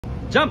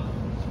Jump!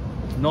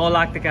 No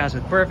lactic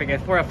acid. Perfect.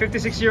 And for a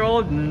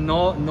 56-year-old,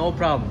 no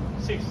problem.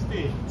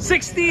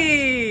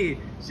 60!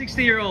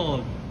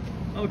 60-year-old.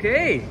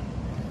 Okay.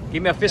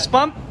 Give me a fist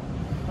pump.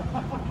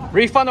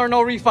 Refund or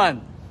no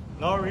refund?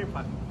 No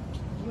refund.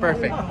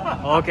 Perfect.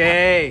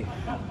 Okay.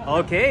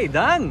 Okay,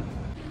 done.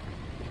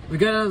 We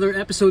got another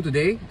episode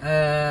today.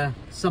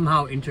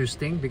 Somehow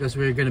interesting because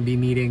we're gonna be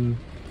meeting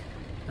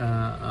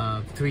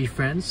three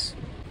friends.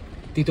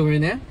 Tito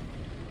Rene.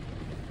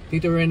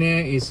 Tito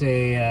Rene is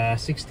a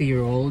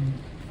 60-year-old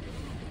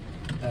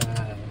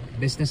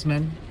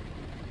businessman.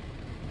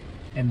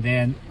 And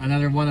then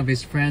another one of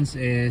his friends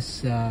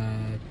is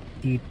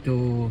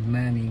Tito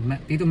Manny.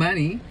 Tito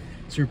Manny,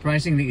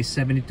 surprisingly, is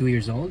 72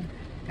 years old.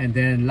 And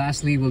then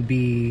lastly will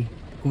be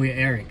Kuya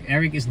Eric.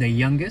 Eric is the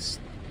youngest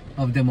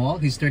of them all.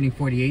 He's turning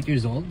 48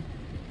 years old.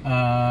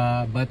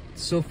 But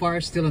so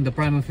far still in the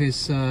prime of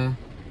his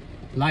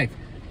life.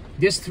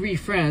 These three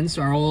friends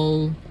are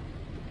all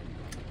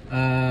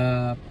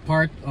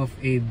part of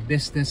a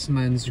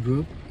businessman's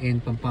group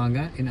in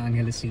Pampanga, in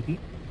Angeles City.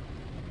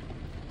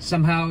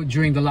 Somehow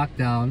during the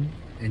lockdown,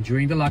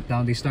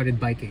 they started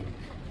biking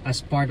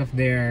as part of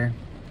their,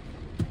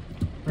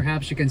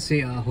 perhaps you can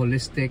say, a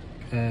holistic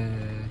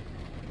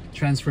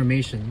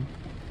transformation.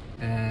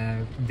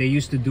 They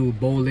used to do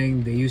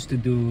bowling, they used to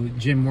do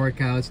gym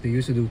workouts, they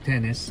used to do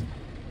tennis,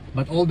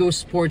 but all those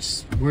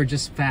sports were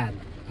just fad.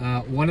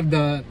 One of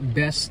the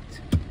best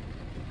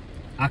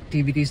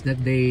activities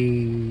that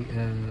they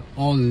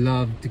all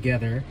love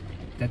together,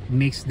 that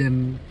makes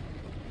them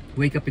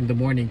wake up in the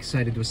morning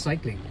excited, was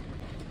cycling.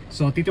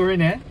 So Tito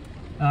Rene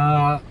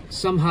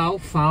somehow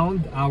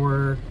found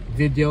our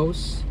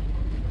videos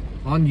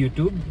on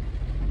YouTube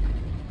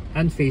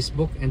and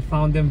Facebook and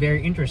found them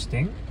very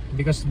interesting,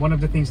 because one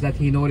of the things that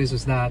he noticed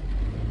is that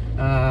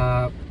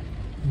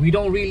we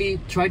don't really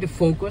try to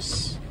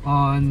focus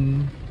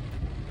on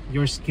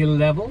your skill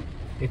level.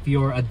 If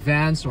you're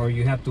advanced, or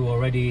you have to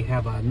already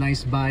have a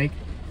nice bike,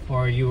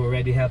 or you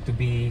already have to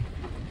be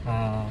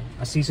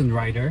a seasoned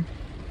rider,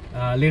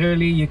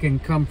 literally you can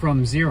come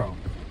from zero,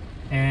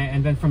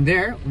 and then from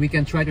there we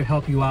can try to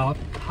help you out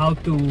how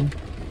to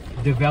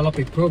develop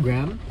a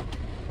program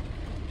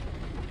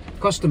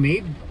custom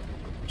made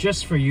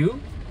just for you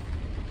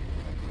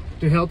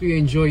to help you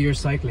enjoy your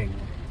cycling.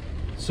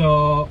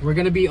 So we're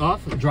gonna be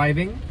off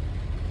driving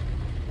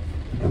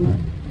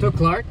to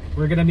Clark.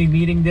 We're gonna be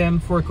meeting them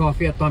for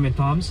coffee at Tom and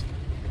Tom's.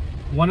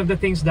 One of the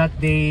things that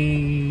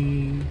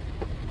they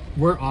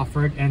were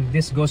offered, and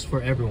this goes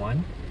for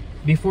everyone,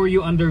 before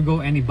you undergo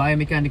any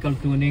biomechanical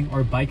tuning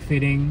or bike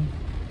fitting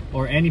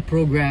or any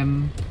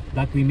program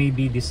that we may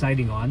be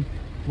deciding on,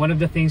 one of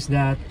the things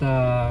that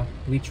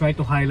we try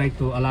to highlight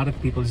to a lot of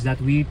people is that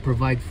we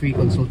provide free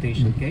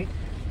consultation. Okay,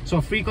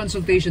 so free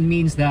consultation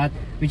means that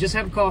we just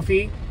have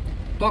coffee,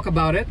 talk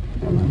about it,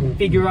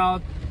 figure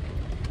out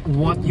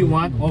what you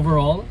want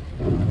overall,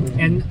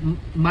 and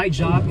my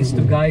job is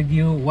to guide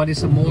you what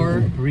is a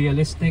more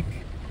realistic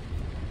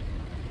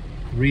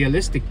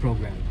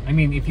program. I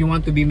mean, if you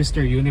want to be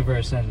Mr.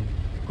 Universe and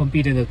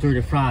compete in the Tour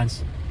de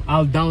France,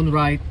 I'll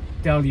downright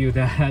tell you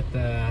that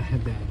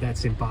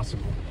that's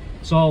impossible.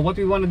 So what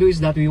we want to do is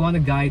that we want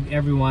to guide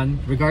everyone,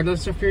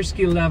 regardless of your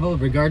skill level,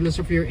 regardless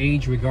of your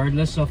age,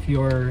 regardless of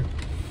your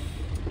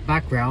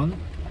background,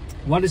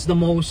 what is the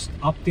most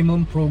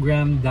optimum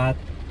program that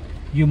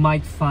you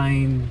might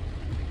find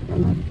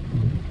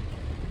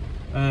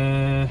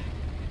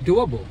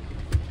doable.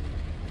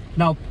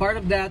 Now, part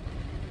of that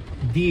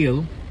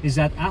deal is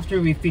that after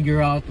we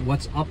figure out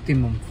what's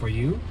optimum for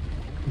you,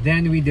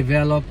 then we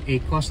develop a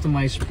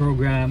customized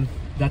program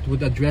that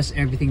would address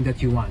everything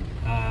that you want.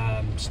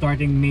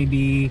 Starting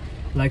maybe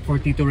like for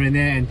Tito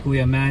Rene and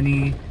Kuya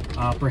Manny,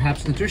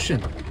 perhaps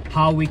nutrition,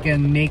 how we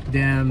can make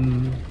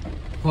them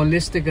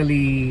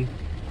holistically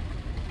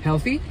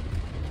healthy.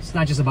 It's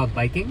not just about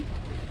biking.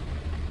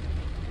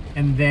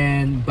 And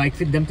then bike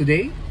fit them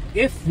today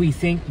if we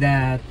think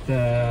that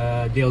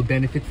they'll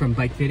benefit from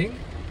bike fitting.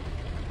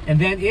 And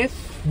then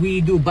if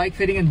we do bike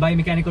fitting and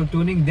biomechanical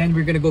tuning, then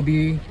we're gonna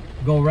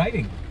go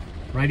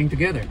riding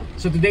together.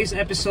 So today's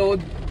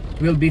episode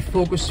will be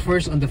focused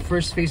first on the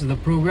first phase of the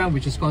program,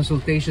 which is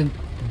consultation,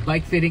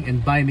 bike fitting,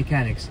 and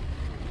biomechanics.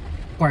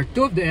 Part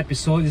 2 of the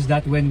episode is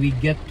that when we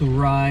get to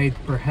ride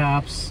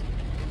perhaps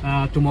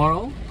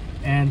tomorrow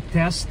and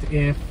test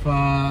if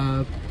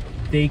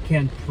they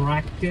can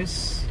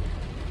practice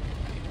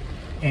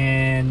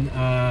and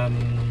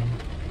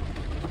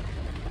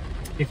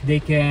if they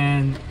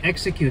can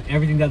execute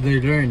everything that they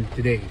learned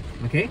today.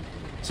 Okay,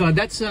 so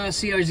that's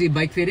CRZ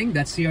bike fitting,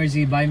 that's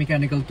CRZ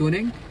biomechanical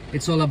tuning.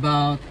 It's all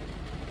about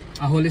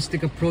a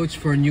holistic approach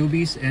for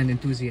newbies and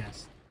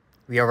enthusiasts.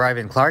 We arrived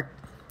in Clark,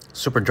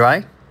 super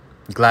dry.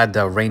 Glad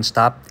the rain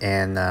stopped,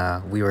 and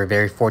we were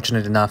very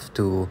fortunate enough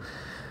to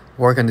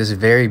work on this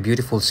very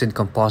beautiful synth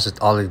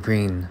composite olive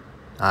green.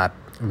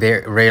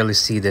 Very rarely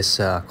see this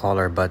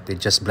color, but it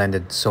just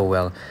blended so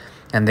well.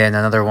 And then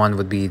another one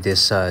would be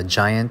this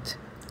giant,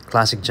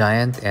 classic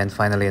giant, and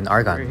finally an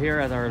argon. We're here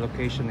at our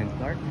location in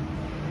Clark.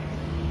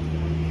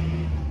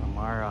 From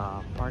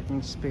our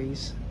parking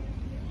space,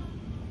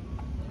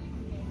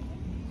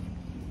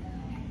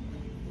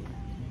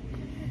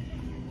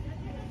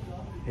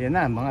 Ayan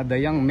na, mga the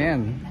young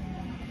men.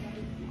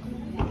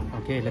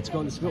 Okay, let's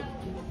go, let's go.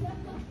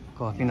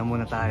 Coffee na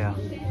muna tayo.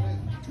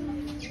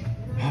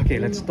 Okay,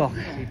 let's talk.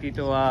 Si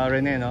Tito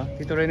Rene, no?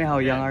 Tito Rene,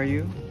 how young are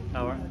you?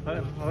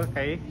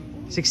 Okay.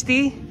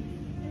 60?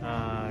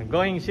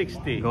 Going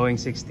 60. Going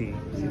 60.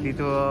 Si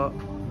Tito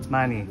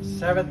Manny?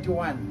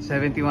 71.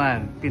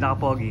 71.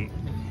 Pinaka-pogi?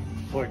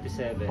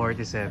 47.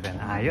 47.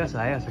 Ayos,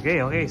 ayos.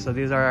 Okay, okay. So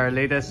these are our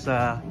latest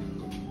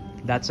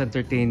That's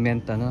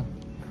Entertainment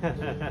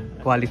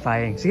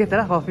qualifying. Sige,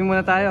 tara, coffee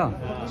muna tayo.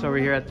 So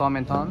we're here at Tom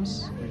and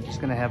Tom's. We're just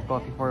gonna have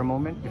coffee for a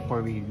moment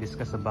before we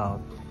discuss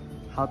about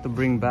how to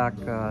bring back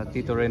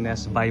Tito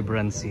Rene's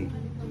vibrancy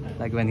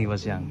like when he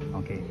was young.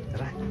 Okay,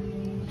 tara.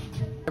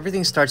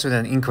 Everything starts with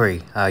an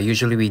inquiry.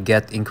 Usually we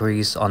get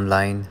inquiries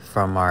online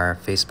from our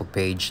Facebook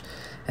page.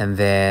 And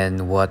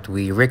then what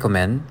we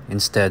recommend,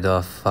 instead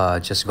of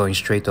just going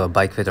straight to a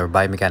bike fit or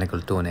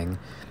biomechanical tuning,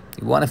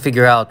 you want to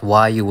figure out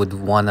why you would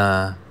want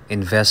to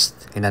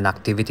invest in an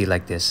activity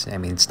like this. I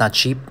mean, it's not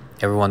cheap.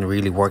 Everyone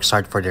really works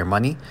hard for their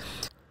money.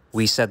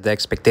 We set the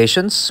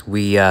expectations.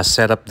 We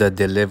set up the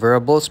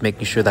deliverables,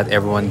 making sure that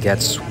everyone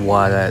gets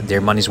what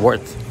their money's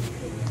worth.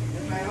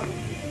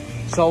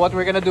 So what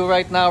we're gonna do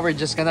right now, we're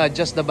just gonna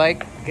adjust the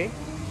bike, okay?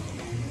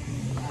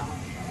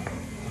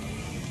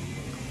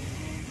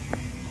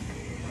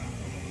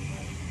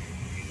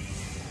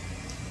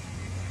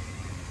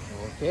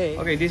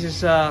 Okay, this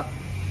is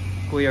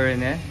Kuya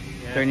Rene,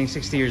 turning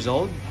 60 years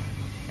old.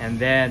 And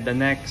then the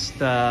next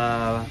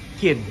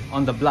kid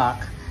on the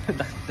block,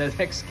 the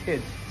next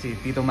kid, si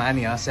Tito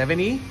Manny,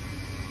 70?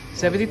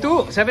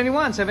 72?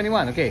 71,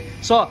 71, okay.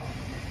 So,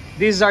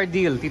 this is our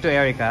deal, Tito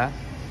Erica.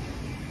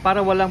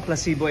 Para walang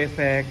placebo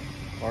effect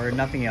or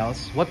nothing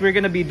else, what we're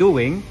gonna be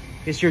doing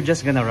is you're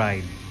just gonna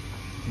ride.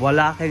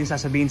 Wala kayong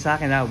sasabihin sa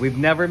akin, ha? We've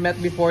never met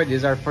before.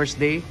 This is our first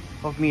day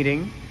of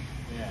meeting.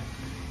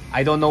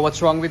 I don't know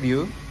what's wrong with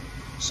you.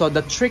 So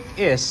the trick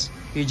is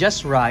you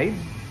just ride,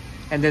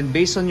 and then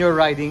based on your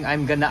riding,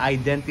 I'm gonna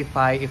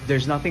identify if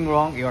there's nothing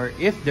wrong or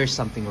if there's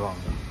something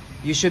wrong.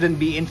 You shouldn't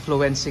be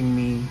influencing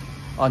me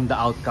on the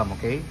outcome,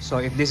 okay?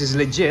 So if this is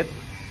legit,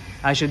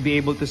 I should be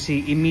able to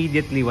see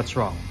immediately what's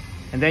wrong.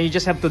 And then you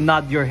just have to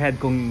nod your head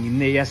kung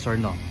yes or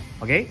no.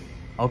 Okay?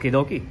 Okay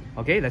dokie.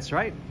 Okay, let's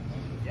ride.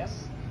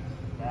 Yes.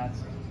 That's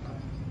it.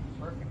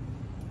 Perfect.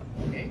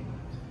 Okay.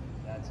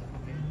 That's it.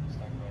 Okay,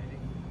 start riding.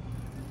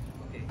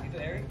 Okay, Tito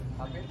Eric,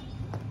 hop in.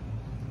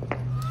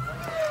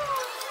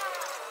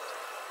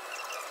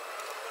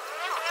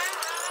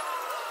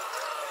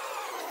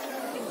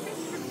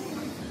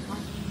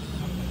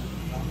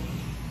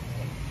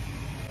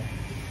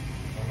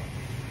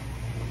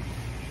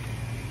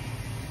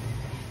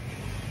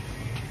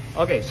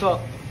 Okay, so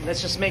let's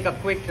just make a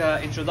quick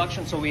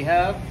introduction. So we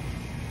have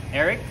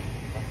Eric,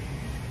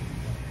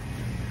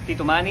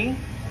 Tito Manny,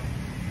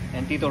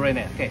 and Tito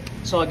Rene. Okay,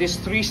 so these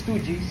three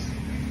stooges,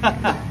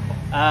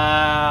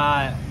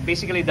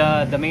 basically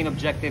the main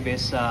objective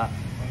is how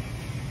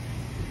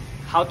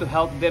to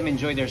help them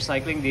enjoy their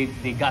cycling.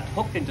 They got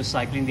hooked into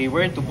cycling. They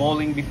were into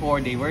bowling before.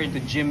 They were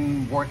into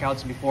gym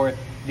workouts before.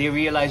 They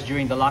realized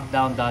during the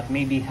lockdown that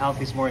maybe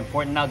health is more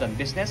important now than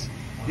business.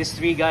 These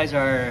three guys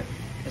are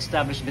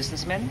established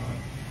businessmen.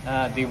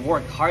 They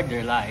worked hard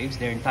their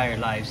entire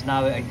lives.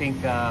 Now I think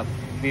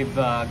we've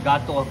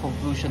got to a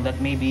conclusion that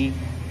maybe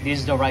this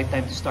is the right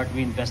time to start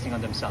reinvesting on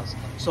themselves.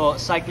 So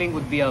cycling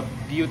would be a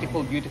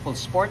beautiful, beautiful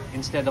sport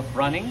instead of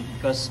running,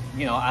 because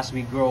you know, as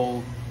we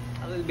grow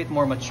a little bit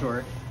more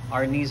mature,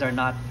 our knees are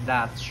not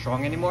that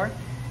strong anymore.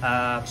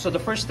 So the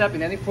first step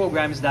in any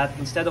program is that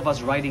instead of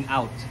us riding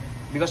out,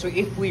 because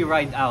if we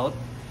ride out,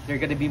 they're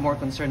going to be more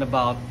concerned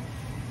about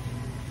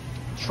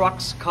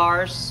trucks,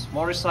 cars,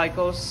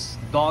 motorcycles,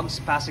 dogs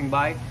passing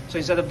by. So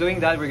instead of doing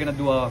that, we're gonna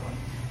do a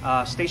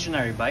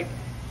stationary bike.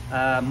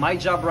 My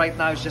job right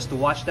now is just to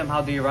watch them how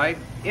they ride.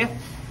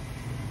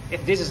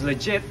 If this is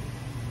legit,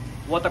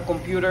 what a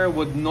computer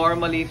would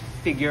normally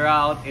figure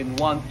out in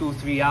 1, 2,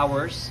 3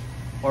 hours,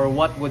 or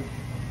what would,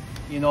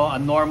 you know, a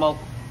normal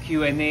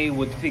Q&A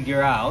would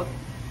figure out,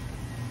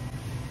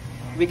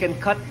 we can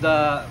cut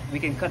the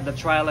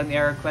trial and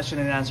error question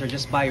and answer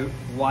just by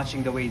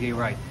watching the way they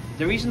ride.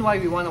 The reason why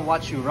we want to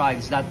watch you ride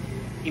is that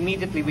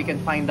immediately we can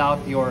find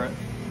out your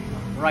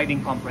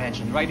riding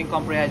comprehension. Riding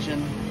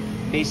comprehension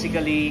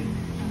basically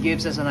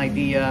gives us an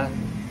idea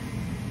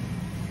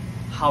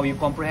how you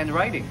comprehend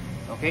riding.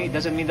 Okay, it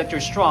doesn't mean that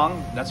you're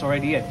strong. That's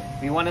already it.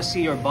 We want to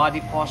see your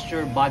body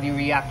posture, body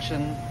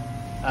reaction,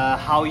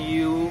 how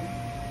you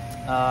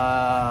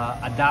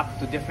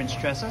adapt to different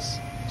stresses.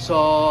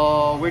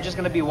 So we're just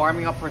going to be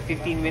warming up for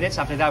 15 minutes.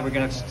 After that, we're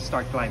going to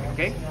start climbing.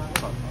 Okay,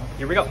 so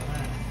here we go.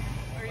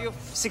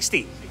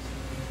 60,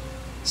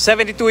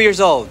 72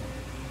 years old,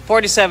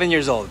 47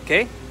 years old,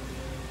 okay?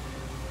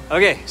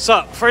 Okay,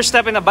 so first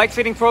step in a bike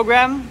fitting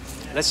program,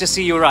 let's just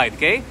see you ride,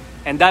 okay?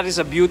 And that is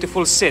a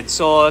beautiful SID.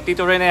 So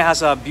Tito Rene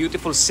has a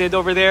beautiful SID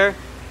over there.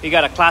 He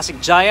got a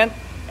classic Giant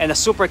and a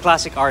super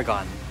classic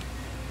Argon.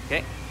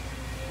 Okay,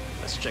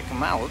 let's check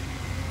them out.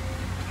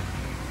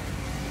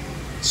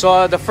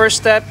 So the first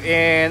step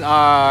in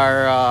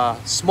our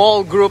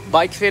small group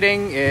bike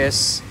fitting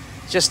is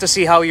just to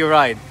see how you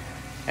ride.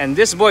 And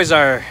these boys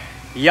are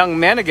young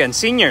men again,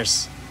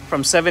 seniors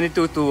from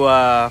 72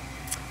 to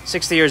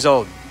 60 years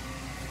old.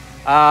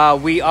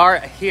 We are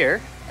here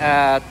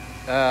at,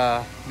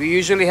 we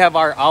usually have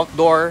our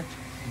outdoor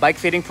bike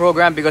fitting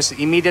program because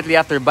immediately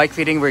after bike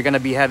fitting, we're gonna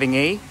be having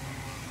a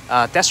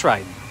test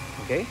ride,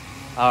 okay?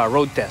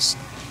 Road test.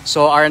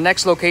 So our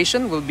next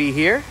location will be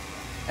here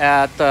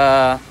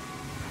at,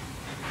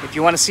 if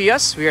you want to see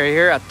us, we are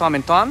here at Tom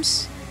and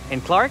Tom's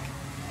in Clark.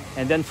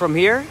 And then from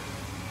here,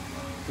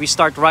 we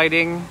start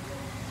riding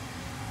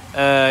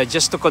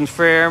just to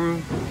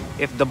confirm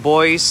if the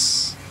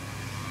boys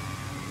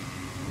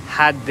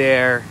had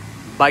their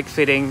bike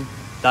fitting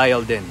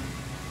dialed in.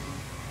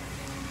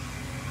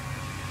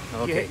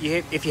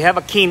 Okay. If you have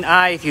a keen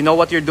eye, if you know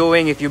what you're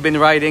doing, if you've been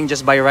riding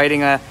just by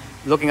riding,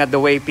 looking at the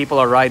way people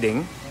are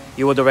riding,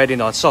 you would already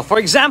know. So for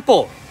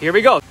example, here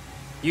we go.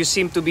 You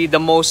seem to be the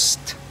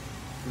most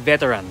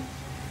veteran,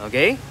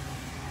 okay?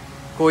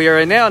 Kuya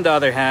Rene, on the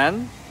other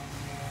hand,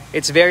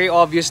 it's very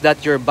obvious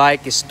that your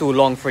bike is too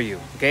long for you,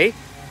 okay?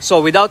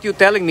 So without you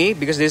telling me,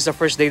 because this is the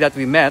first day that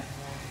we met,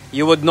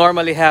 you would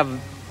normally have,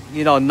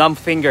 you know, numb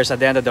fingers at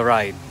the end of the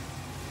ride,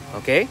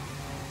 okay?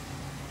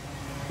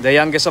 The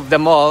youngest of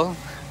them all,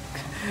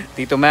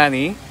 Tito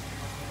Manny,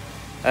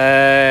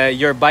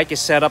 your bike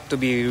is set up to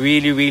be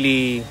really,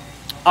 really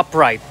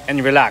upright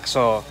and relaxed.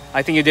 So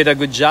I think you did a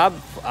good job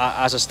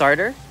as a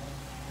starter.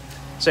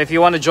 So if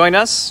you want to join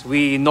us,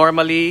 we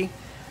normally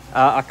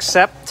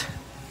accept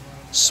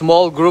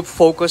small group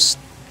focused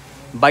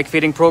bike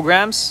fitting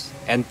programs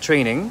and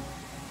training.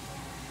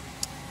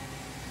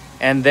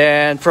 And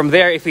then from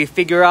there, if we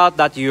figure out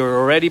that you're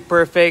already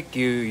perfect,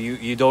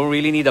 you don't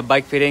really need a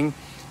bike fitting,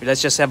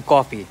 let's just have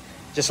coffee.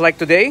 Just like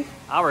today,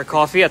 our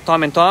coffee at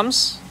Tom and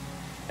Tom's.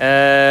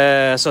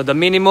 So the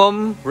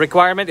minimum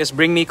requirement is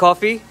bring me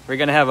coffee. We're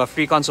gonna have a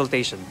free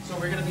consultation. So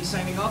we're gonna be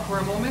signing off for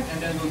a moment,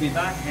 and then we'll be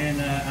back. And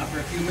after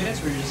a few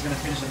minutes, we're just gonna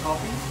finish the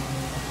coffee.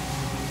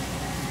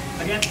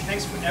 Again,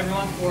 thanks for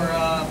everyone for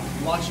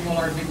watching all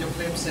our video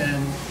clips,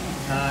 and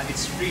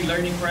it's free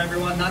learning for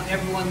everyone. Not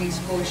everyone needs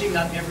coaching,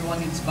 not everyone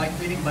needs bike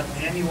fitting, but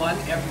anyone,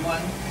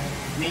 everyone,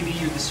 maybe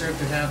you deserve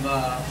to have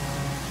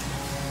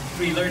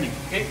free learning.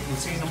 Okay, we'll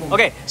see you in a moment.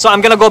 Okay, so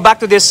I'm gonna go back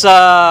to this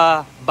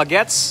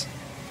baguettes.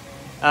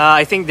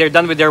 I think they're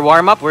done with their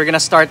warm-up. We're gonna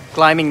start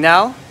climbing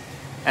now,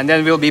 and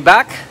then we'll be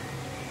back.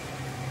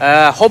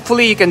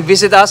 Hopefully you can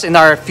visit us in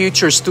our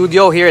future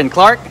studio here in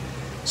Clark.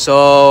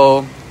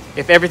 So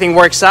if everything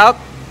works out,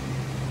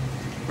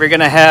 we're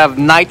gonna have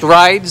night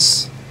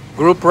rides,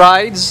 group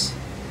rides,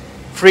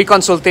 free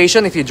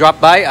consultation if you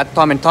drop by at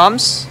Tom and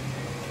Tom's,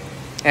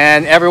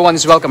 and everyone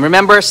is welcome.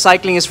 Remember,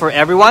 cycling is for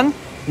everyone.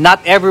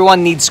 Not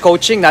everyone needs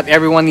coaching, not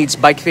everyone needs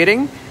bike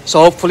fitting. So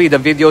hopefully the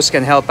videos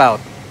can help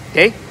out,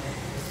 okay?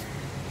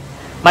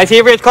 My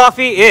favorite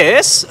coffee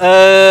is,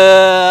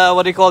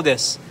 what do you call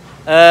this?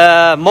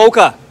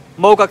 Mocha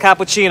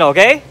cappuccino,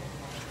 okay?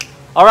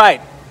 All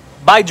right,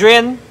 bye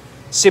Drin,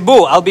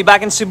 Cebu. I'll be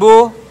back in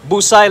Cebu,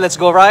 Busai, let's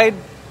go ride,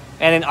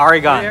 and in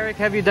Oregon. Hey, Eric,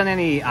 have you done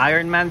any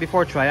Ironman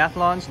before,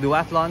 triathlons,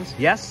 duathlons?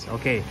 Yes?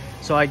 Okay,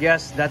 so I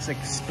guess that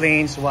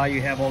explains why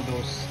you have all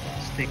those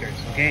stickers,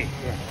 okay?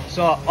 Yeah.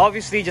 So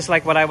obviously, just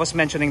like what I was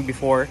mentioning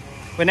before,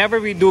 whenever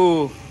we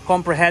do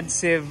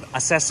comprehensive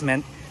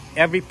assessment,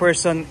 every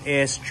person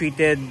is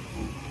treated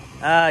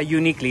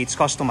uniquely. It's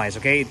customized,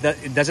 okay?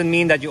 It doesn't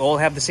mean that you all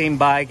have the same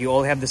bike, you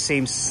all have the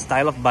same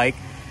style of bike.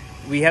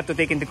 We have to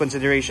take into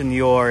consideration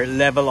your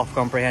level of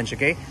comprehension,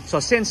 okay? So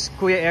since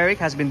Kuya Eric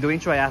has been doing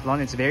triathlon,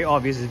 it's very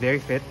obvious, he's very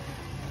fit.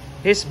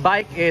 His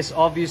bike is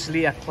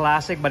obviously a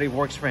classic, but it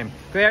works for him.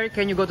 Kuya Eric,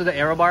 can you go to the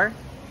aero bar?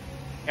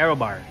 Aero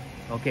bar,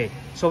 okay.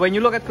 So when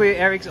you look at Kuya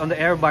Eric's on the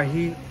aero bar,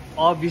 he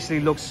obviously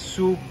looks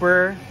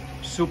super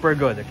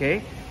good,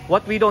 okay?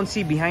 What we don't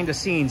see behind the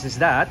scenes is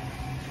that,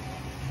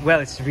 well,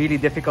 it's really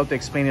difficult to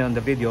explain it on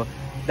the video,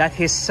 that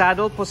his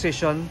saddle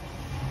position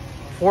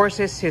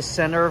forces his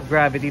center of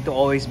gravity to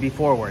always be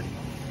forward.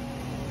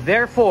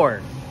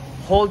 Therefore,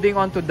 holding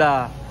onto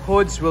the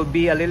hoods will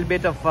be a little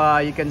bit of,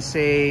 you can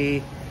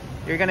say,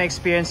 you're gonna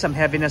experience some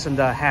heaviness on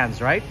the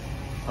hands, right?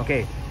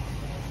 Okay.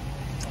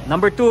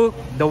 Number two,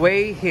 the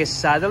way his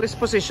saddle is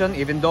positioned,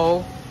 even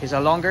though he's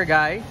a longer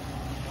guy,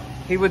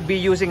 he would be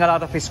using a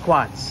lot of his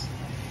quads.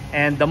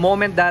 And the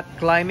moment that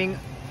climbing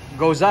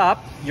goes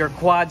up, your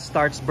quad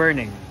starts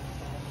burning.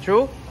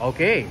 True?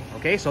 Okay.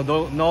 Okay, so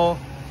no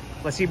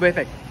placebo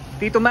effect.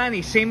 Tito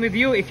Manny, same with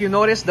you. If you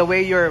notice the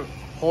way you're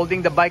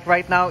holding the bike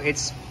right now,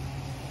 it's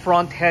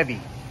front heavy.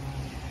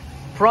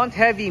 Front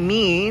heavy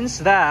means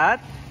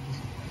that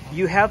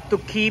you have to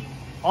keep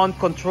on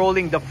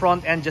controlling the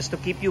front end just to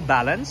keep you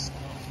balanced.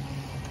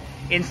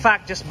 In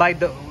fact, just by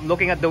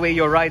looking at the way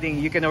you're riding,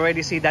 you can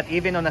already see that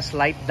even on a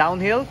slight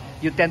downhill,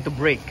 you tend to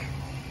brake.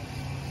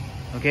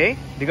 Okay?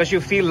 Because you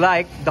feel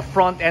like the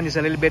front end is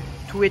a little bit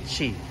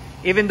twitchy.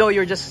 Even though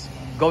you're just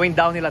going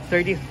downhill at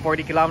 30,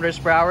 40 kilometers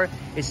per hour,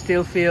 it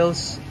still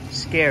feels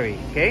scary.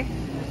 Okay?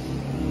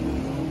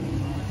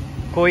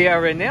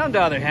 Kuya Rene, on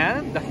the other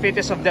hand, the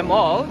fittest of them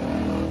all,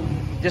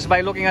 just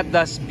by looking at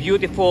this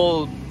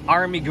beautiful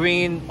army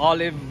green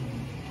olive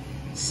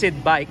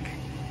SID bike,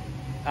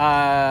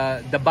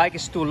 the bike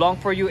is too long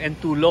for you and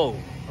too low.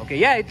 Okay,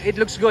 yeah, it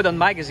looks good on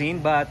magazine,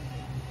 but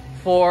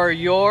for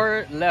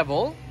your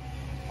level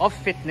of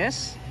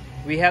fitness,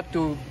 we have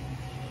to,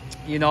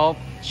 you know,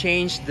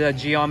 change the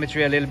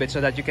geometry a little bit so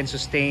that you can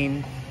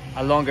sustain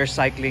a longer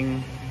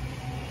cycling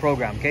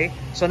program. Okay,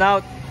 so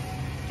now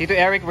Tito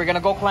Eric, we're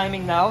gonna go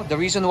climbing now. The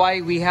reason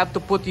why we have to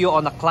put you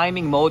on a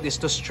climbing mode is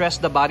to stress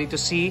the body to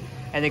see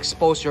and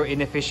expose your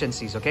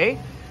inefficiencies. Okay,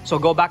 so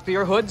go back to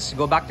your hoods,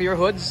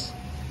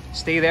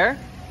 stay there.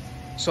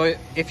 So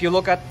if you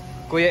look at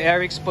Kuya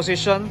Eric's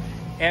position,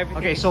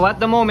 okay, so at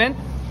the moment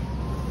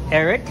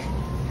Eric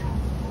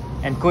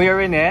and Kuya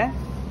Rene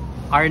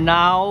are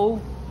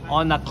now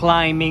on a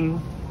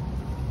climbing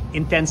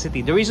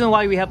intensity. The reason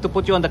why we have to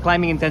put you on the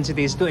climbing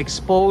intensity is to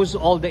expose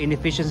all the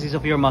inefficiencies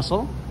of your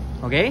muscle.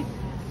 Okay,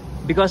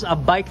 because a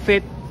bike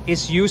fit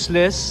is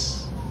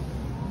useless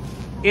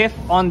if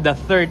on the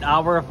 3rd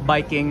hour of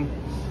biking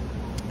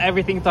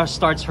everything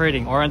starts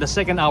hurting, or on the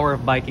 2nd hour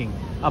of biking.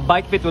 A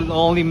bike fit will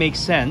only make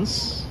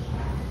sense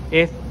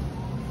if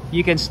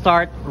you can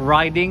start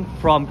riding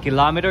from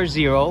kilometer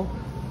 0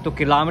 to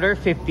kilometer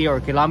 50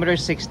 or kilometer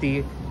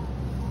 60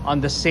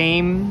 on the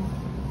same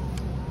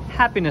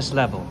happiness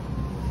level.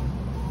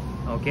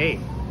 Okay,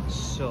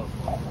 so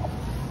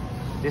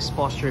this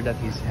posture that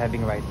he's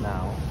having right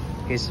now,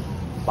 is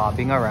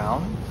bobbing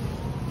around,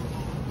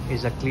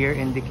 is a clear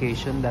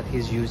indication that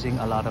he's using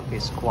a lot of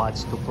his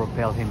quads to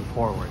propel him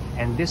forward.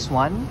 And this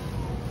one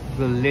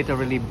will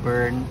literally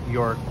burn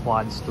your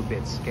quads to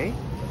bits, okay?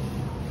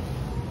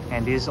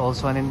 And this is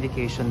also an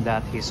indication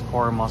that his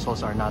core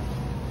muscles are not,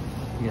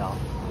 you know,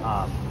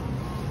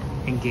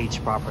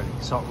 engaged properly.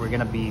 So we're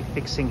gonna be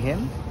fixing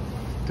him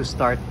to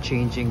start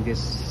changing this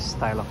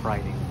style of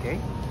riding, okay?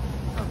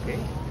 Okay.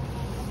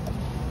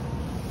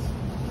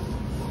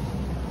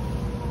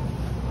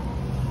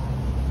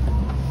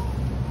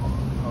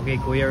 Okay,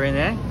 Kuya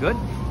Rene, good.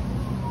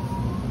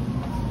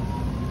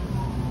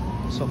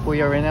 So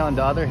Kuya Rene, on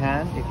the other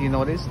hand, if you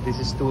notice, this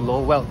is too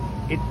low. Well,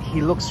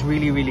 he looks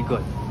really, really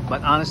good.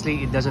 But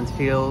honestly, it doesn't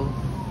feel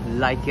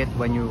like it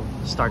when you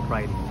start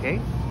riding, okay?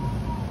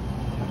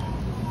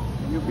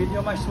 Can you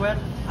video my sweat?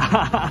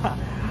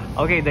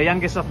 Okay, the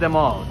youngest of them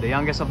all. The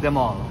youngest of them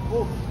all.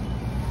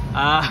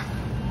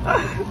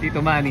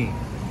 Tito Manny.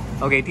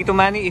 Okay, Tito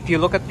Manny, if you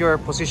look at your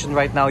position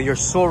right now, you're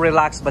so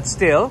relaxed, but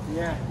still,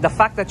 Yeah. the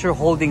fact that you're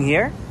holding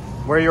here,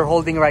 where you're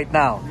holding right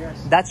now, Yes.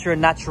 that's your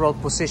natural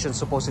position,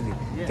 supposedly.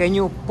 Yes. Can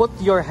you put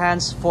your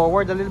hands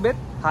forward a little bit?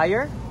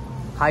 Higher?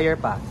 Higher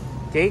pa.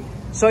 Okay?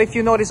 So if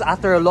you notice,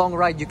 after a long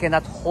ride, you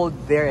cannot hold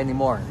there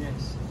anymore.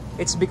 Yes.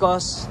 It's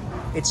because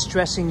it's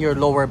stressing your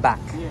lower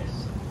back. Yes.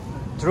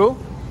 True?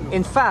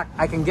 In fact,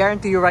 I can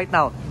guarantee you right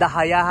now, the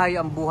hayahay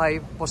ang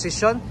buhay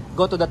position,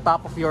 go to the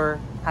top of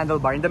your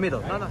handlebar, in the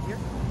middle. No, here.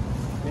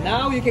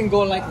 Now you can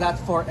go like that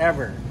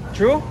forever.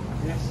 True?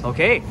 Yes.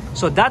 Okay,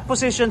 so that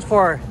position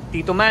for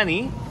Tito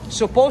Manny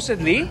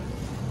supposedly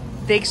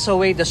takes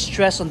away the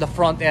stress on the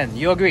front end.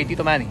 You agree,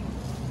 Tito Manny?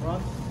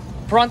 Front.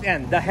 Front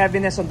end, the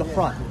heaviness on the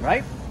front,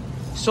 right?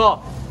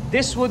 So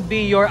this would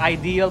be your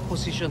ideal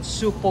position,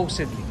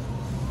 supposedly.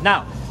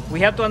 Now, we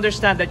have to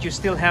understand that you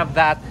still have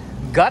that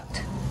gut.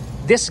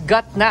 This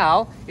gut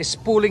now is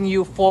pulling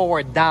you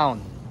forward, down.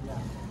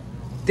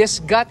 This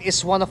gut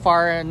is one of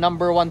our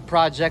 #1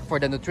 project for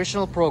the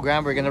nutritional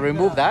program. We're going to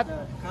remove that.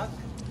 The cut?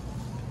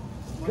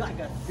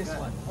 Gut, this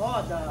one.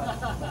 Oh,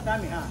 the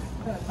tummy, huh?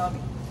 Tummy.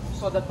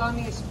 So the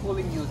tummy is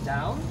pulling you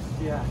down,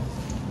 Yeah.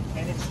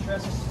 and it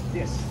stresses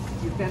this.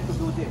 You tend to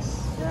do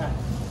this, Yeah.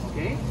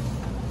 okay?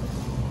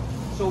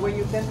 So when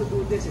you tend to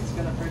do this, it's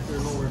going to hurt your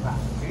lower back,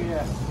 okay?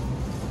 Yeah.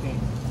 Okay.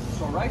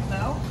 So right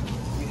now,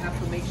 you have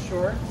to make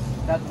sure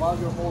that while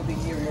you're holding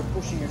here, you're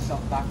pushing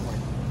yourself backward.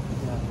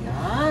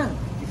 Yeah. Yan.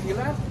 You feel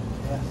that?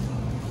 Yes.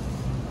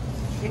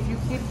 If you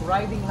keep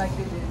riding like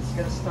this, it's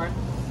gonna start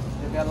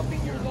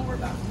developing your lower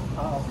back.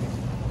 Oh, okay.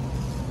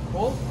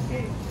 Cool?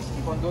 Okay. Just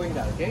keep on doing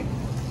that, okay?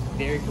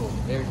 Very cool.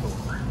 Very cool.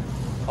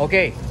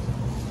 Okay.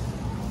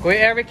 Kuya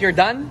Eric, you're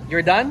done?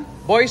 You're done?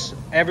 Boys,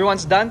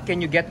 everyone's done.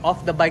 Can you get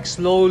off the bike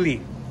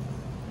slowly?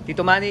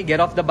 Tito Manny, get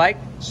off the bike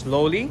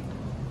slowly.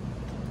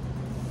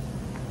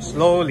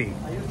 Slowly.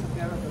 I used to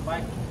carry the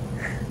bike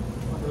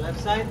on the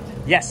left side,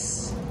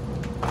 Yes.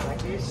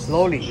 like this.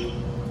 Slowly.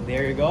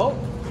 There you go.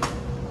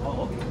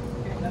 Oh, okay.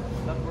 Okay,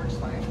 that works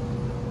fine.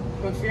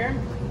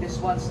 Confirm, this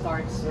one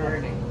starts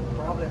burning.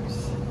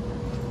 Problems.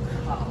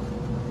 Wow.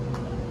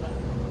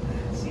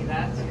 See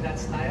that? See that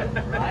style?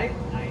 Right?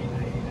 I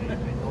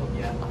told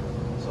ya.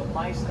 So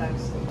my style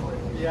is still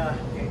working. Yeah.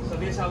 Okay, so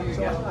this is how you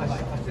So get the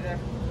bike. after that,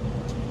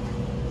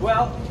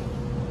 Well,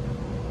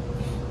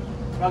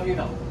 you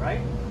know,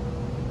 right?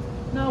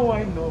 now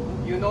I know.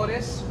 You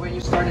notice when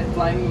you started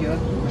climbing, you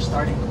were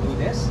starting to do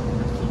this.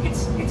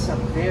 It's a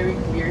very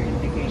clear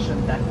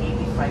indication that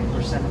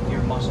 85% of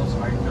your muscles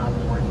are not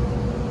working.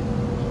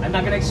 I'm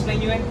not gonna explain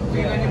to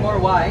you anymore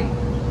why,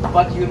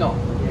 but you know.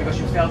 because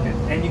you felt it,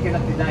 and you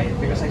cannot deny it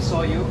because I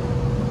saw you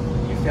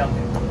felt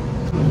it.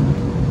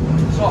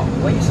 So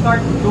when you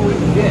start doing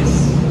this,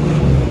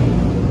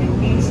 it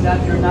means that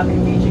you're not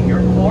engaging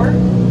your core,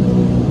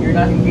 you're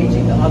not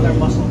engaging the other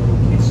muscle.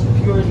 It's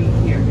purely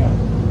here.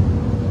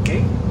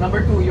 Okay?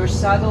 Number two, your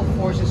saddle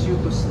forces you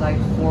to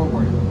slide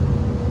forward.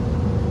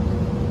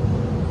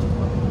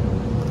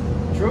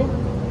 True?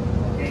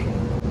 Okay.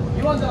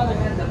 You on the other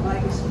hand, the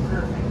bike is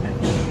perfect. I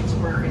think it's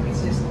perfect.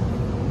 It's just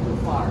too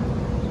far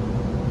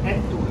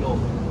and too low.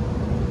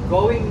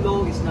 Going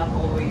low is not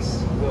always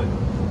good.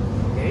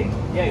 Okay?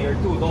 Yeah, you're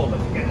too low, but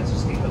you cannot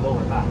sustain the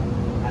lower back.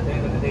 At the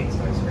end of the day, it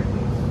starts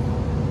hurting.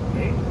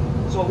 Okay?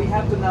 So we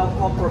have to now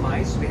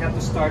compromise. We have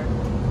to start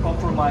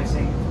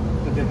compromising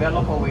to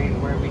develop a way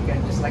where we can,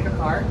 just like a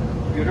car,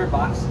 computer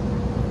box,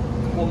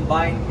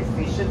 combine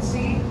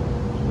efficiency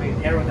with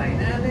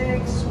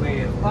aerodynamics,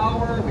 with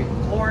power, with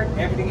torque,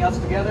 everything else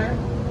together,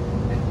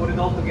 and put it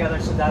all together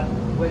so that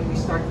when we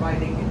start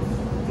riding, it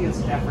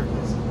feels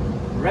effortless.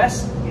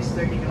 Rest is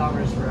 30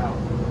 kilometers per hour.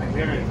 Like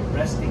literally,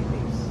 resting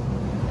things.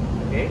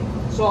 Okay?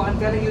 So I'm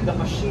telling you, the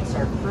machines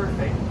are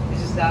perfect.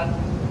 This is that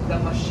the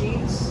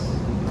machines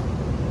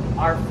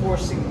are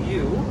forcing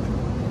you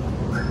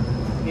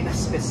in a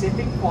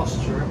specific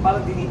posture,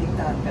 parang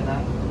dinidiktahan ka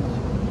na,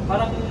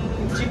 parang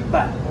jeep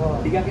ba?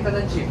 Bigyan kita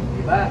ng jeep,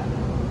 di ba?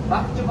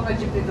 Bakit yung mga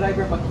jeepney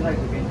driver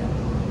mag-drive ganyan?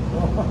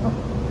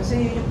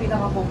 Kasi yun yung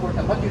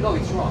pinaka-comfortable, but you know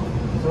it's wrong.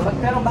 But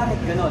pero bakit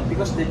ganon?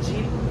 Because the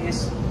jeep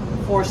is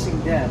forcing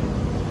them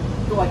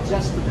to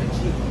adjust to the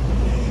jeep.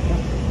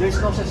 There's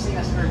no such thing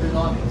as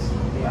ergonomics.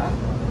 Yeah?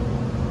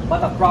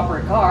 But a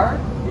proper car,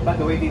 diba,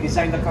 the way they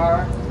design the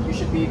car, you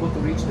should be able to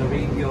reach the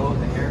radio,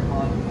 the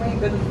aircon. May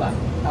ganun ba?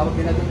 Tawag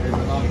nila doon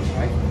ergonomics,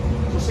 right?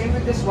 So same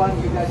with this one,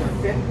 you guys are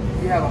fit,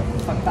 you have a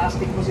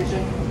fantastic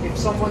position. If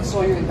someone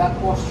saw you in that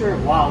posture,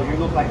 wow, you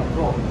look like a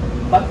pro.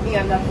 But me,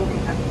 I'm not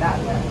looking at that.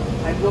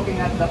 I'm looking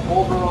at the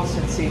overall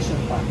sensation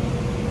part.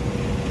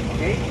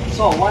 Okay?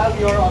 So while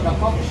you're on the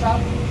coffee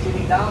shop,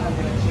 sitting down, I'm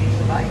gonna change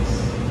the bikes.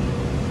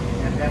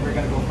 And then we're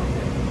gonna go from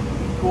there.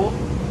 Cool?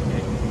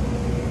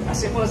 As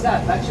simple as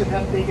that. That should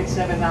have taken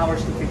 7 hours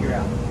to figure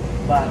out.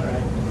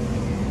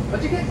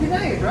 But you can't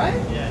deny it, right?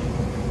 Yeah.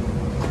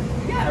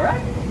 Yeah,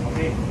 right?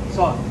 Okay.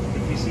 So,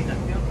 if you see that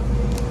film.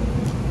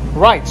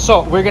 Right.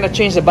 So, we're going to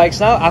change the bikes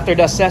now. After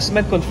the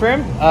assessment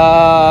confirmed,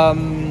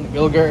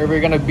 we're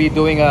going to be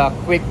doing a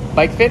quick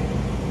bike fit.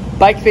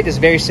 Bike fit is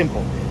very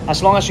simple.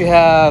 As long as you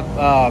have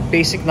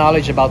basic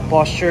knowledge about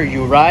posture,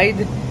 you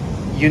ride,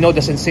 you know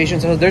the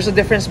sensations. So there's a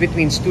difference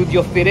between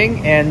studio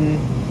fitting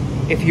and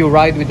if you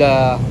ride with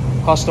a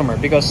customer,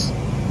 because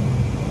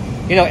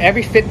you know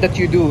every fit that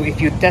you do,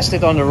 if you test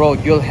it on the road,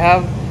 you'll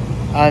have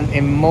an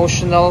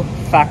emotional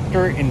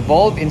factor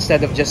involved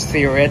instead of just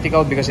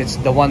theoretical because it's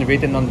the one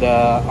written on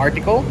the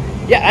article.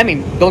 Yeah, I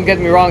mean, don't get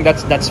me wrong,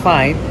 that's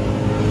fine.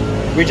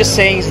 We're just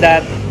saying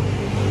that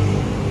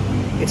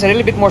it's a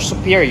little bit more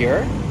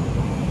superior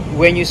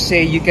when you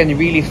say you can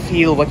really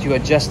feel what you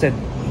adjusted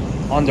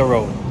on the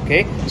road.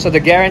 Okay, so the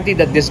guarantee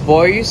that these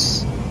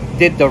boys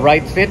did the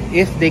right fit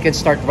if they can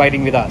start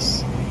riding with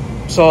us.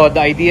 So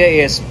the idea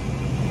is,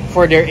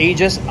 for their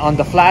ages on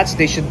the flats,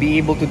 they should be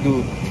able to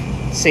do,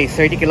 say,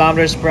 30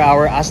 kilometers per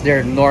hour as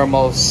their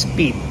normal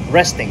speed,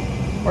 resting,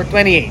 or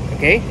 28,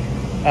 okay?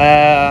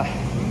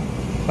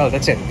 Well,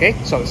 that's it, okay?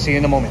 So, see you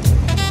in a moment.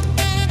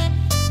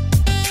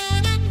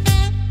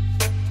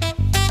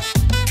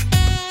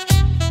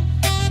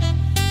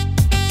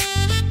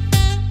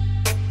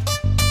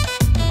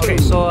 Okay,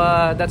 so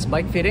that's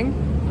bike fitting.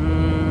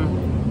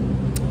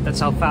 That's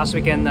how fast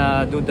we can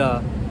do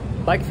the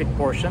bike fit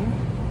portion.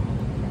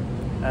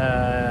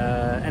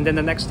 And then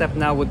the next step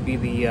now would be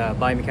the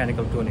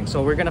biomechanical tuning.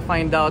 So we're gonna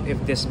find out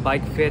if this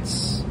bike fit,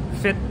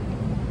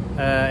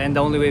 and the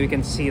only way we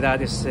can see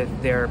that is if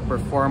their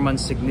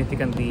performance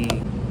significantly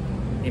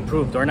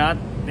improved or not.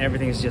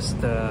 Everything is just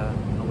a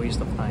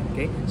waste of time.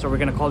 Okay, so we're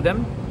gonna call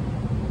them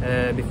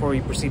before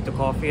we proceed to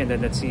coffee, and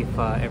then let's see if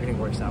everything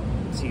works out.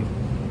 See you.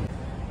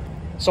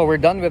 So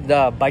we're done with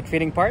the bike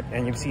fitting part,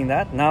 and you've seen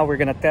that. Now we're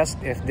gonna test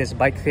if this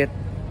bike fit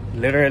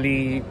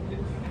literally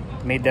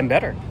made them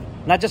better.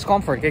 Not just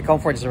comfort, okay?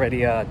 Comfort is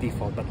already a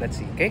default, but let's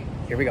see, okay?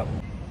 Here we go.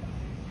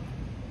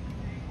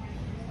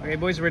 Okay,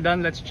 boys, we're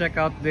done. Let's check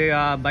out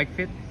the bike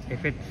fit,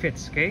 if it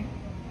fits, okay?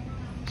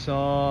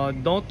 So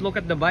don't look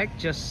at the bike,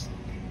 just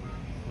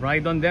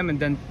ride on them and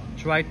then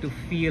try to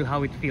feel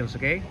how it feels,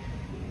 okay?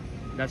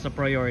 That's a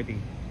priority.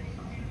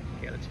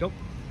 Okay, let's go.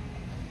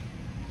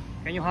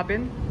 Can you hop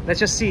in? Let's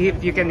just see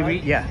if you can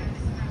reach. Yeah,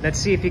 let's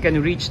see if you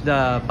can reach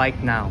the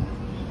bike now.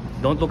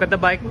 Don't look at the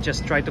bike,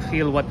 just try to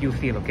feel what you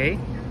feel, okay?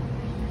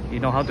 You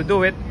know how to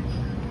do it.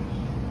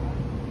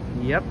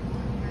 Yep,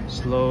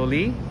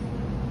 slowly.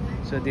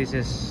 So this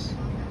is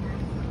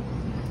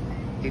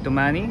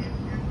Itumani,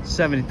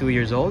 72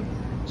 years old.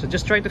 So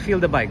just try to feel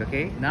the bike,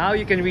 okay? Now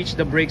you can reach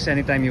the brakes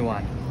anytime you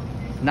want.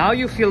 Now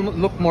you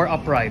look more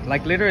upright.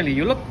 Like literally,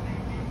 you look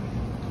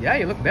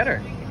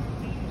better.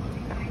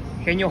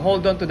 Can you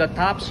hold on to the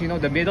tops, you know,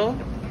 the middle?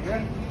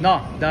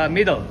 No, the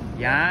middle.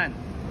 Yan.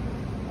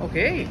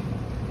 Okay.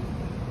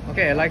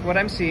 Okay, I like what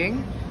I'm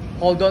seeing.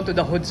 Hold on to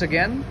the hoods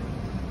again.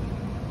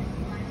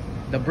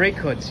 The brake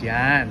hoods,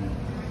 yan.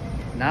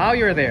 Now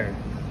you're there.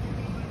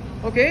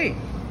 Okay,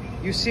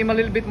 you seem a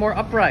little bit more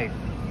upright.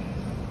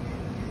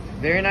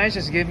 Very nice,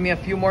 just give me a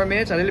few more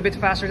minutes, a little bit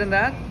faster than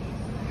that.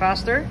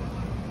 Faster.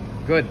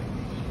 Good.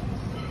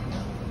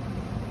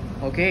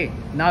 Okay,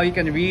 now you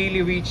can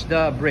really reach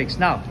the brakes.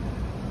 Now,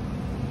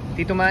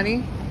 Tito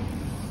Manny,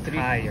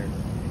 higher.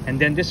 And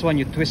then this one,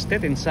 you twist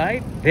it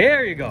inside.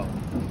 There you go.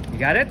 You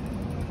got it?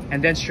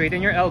 And then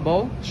straighten your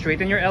elbow.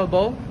 Straighten your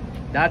elbow.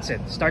 That's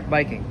it. Start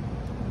biking.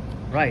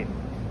 Right.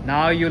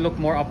 Now you look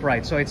more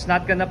upright. So it's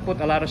not gonna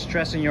put a lot of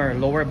stress in your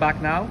lower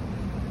back now.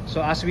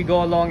 So as we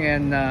go along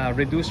and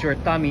reduce your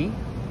tummy,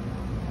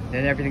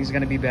 then everything's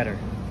gonna be better.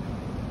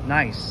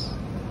 Nice.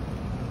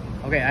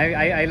 Okay,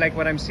 I like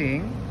what I'm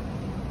seeing.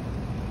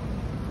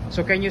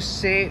 So can you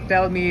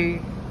tell me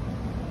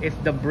if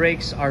the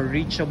brakes are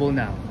reachable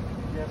now?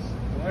 Yes.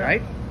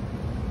 Right?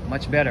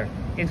 Much better.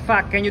 In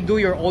fact, can you do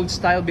your old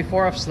style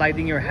before of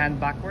sliding your hand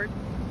backward?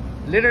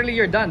 Literally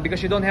you're done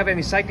because you don't have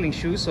any cycling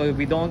shoes, so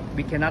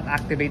we cannot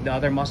activate the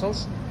other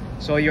muscles.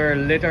 So you're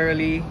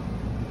literally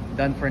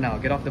done for now.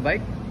 Get off the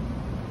bike.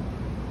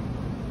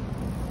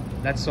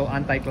 That's so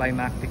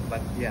anticlimactic,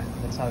 but yeah,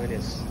 that's how it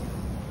is.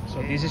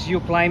 So this is you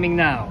climbing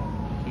now.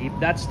 Keep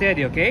that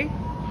steady, okay?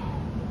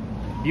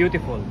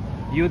 Beautiful,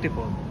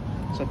 beautiful.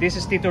 So this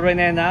is Tito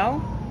Rene now,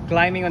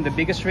 climbing on the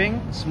biggest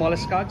ring,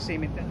 smallest cog,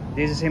 same intent.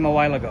 This is him a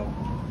while ago.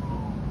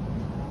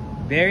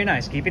 Very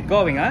nice. Keep it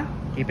going, huh?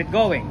 Keep it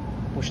going.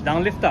 Push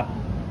down, lift up.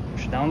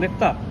 Push down,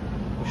 lift up.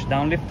 Push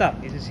down, lift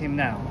up. This is him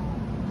now.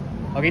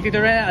 Okay,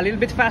 Tito Rene, a little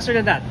bit faster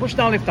than that. Push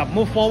down, lift up.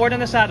 Move forward on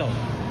the saddle.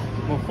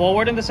 Move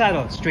forward on the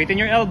saddle. Straighten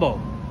your elbow.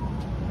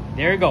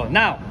 There you go.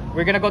 Now,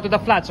 we're gonna go to the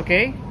flats,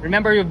 okay?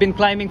 Remember, you've been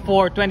climbing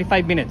for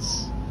 25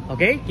 minutes.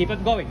 Okay? Keep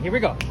it going. Here we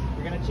go.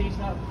 We're gonna change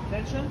now.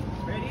 Attention.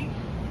 Ready?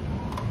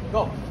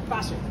 Go.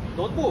 Faster.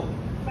 Don't move.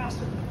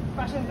 Faster.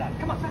 Faster than that.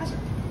 Come on, faster.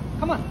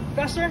 Come on,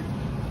 faster.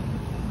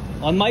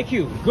 On my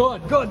cue.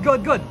 Good, good,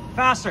 good, good.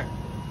 Faster.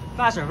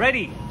 Faster.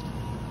 Ready.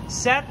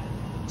 Set.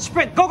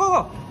 Sprint. Go, go,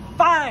 go.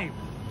 5,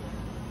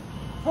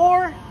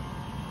 4,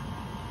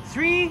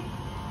 3,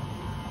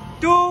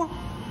 2,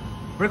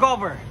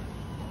 recover.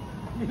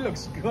 It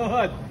looks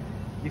good.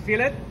 You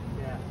feel it?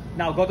 Yeah.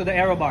 Now go to the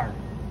aero bar.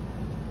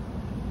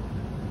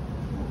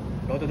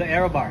 Go to the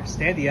aero bar.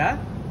 Steady, huh?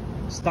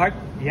 Start.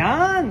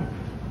 Yan.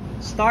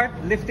 Start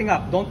lifting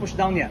up. Don't push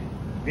down yet.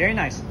 Very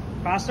nice.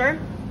 Faster.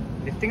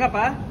 Lifting up,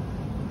 huh?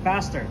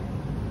 Faster.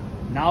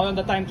 Now on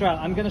the time trial,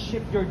 I'm gonna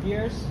shift your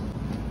gears.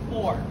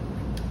 4.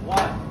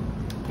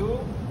 1, 2,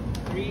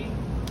 3,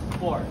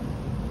 4.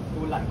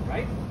 Too light,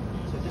 right?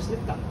 So just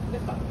lift up.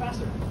 Lift up.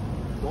 Faster.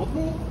 Don't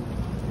move.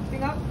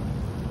 Lifting up.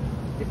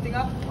 Lifting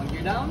up. 1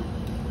 gear down.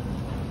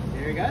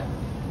 Very good.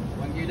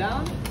 1 gear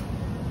down.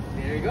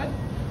 Very good.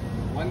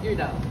 1 gear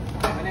down.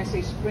 When I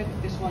say sprint,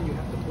 this one you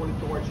have to pull it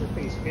towards your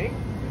face, okay?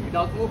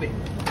 Without moving.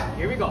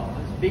 Here we go.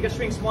 Biggest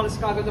ring,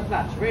 smallest cog of the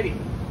flash. Ready.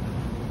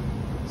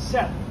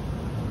 Set.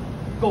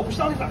 Go. Push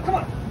down, lift up. Come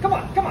on. Come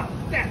on. Come on.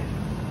 10,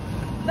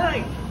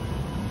 9,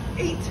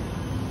 8,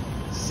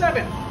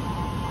 7,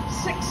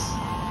 6,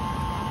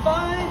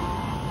 5,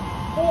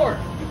 4,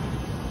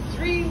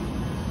 3,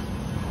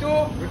 2,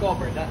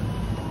 recover. Done.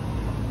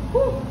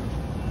 Woo.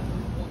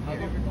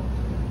 Okay.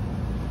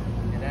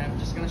 And then I'm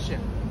just gonna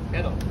shift.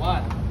 Pedal.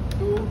 1,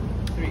 2,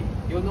 3.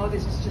 You'll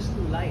notice it's just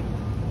too light.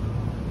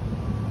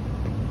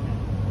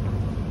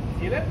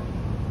 Feel it?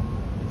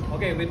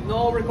 Okay, with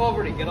no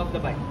recovery, get off the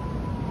bike.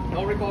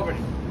 No recovery.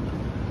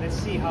 Let's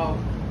see how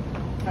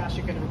fast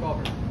you can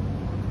recover.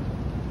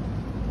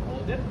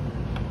 Hold it.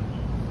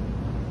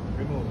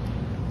 Remove.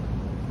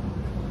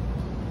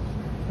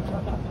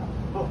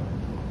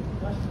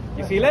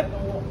 You feel it?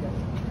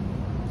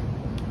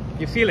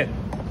 You feel it?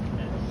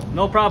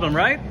 No problem,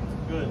 right?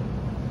 Good.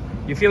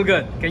 You feel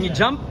good. Can you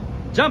jump?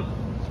 Jump.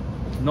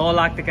 No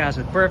lactic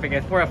acid. Perfect.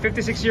 And for a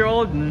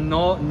 56-year-old,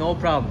 no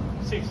problem.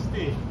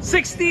 60.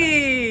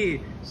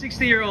 60!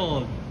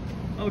 60-year-old.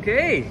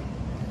 Okay.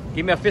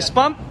 Give me a fist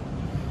pump.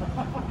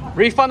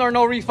 Refund or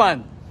no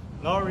refund?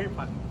 No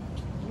refund.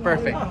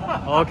 Perfect.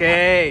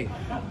 Okay.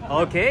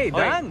 Okay,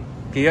 done.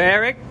 Kia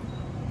Eric,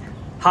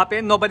 hop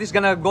in. Nobody's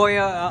gonna go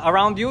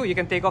around you. You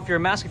can take off your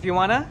mask if you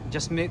wanna,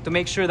 just to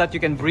make sure that you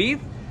can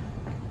breathe.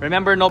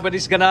 Remember,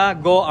 nobody's gonna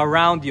go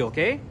around you,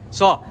 okay?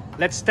 So,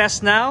 let's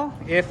test now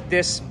if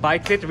this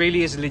bike fit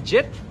really is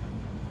legit.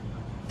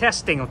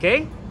 Testing,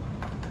 okay?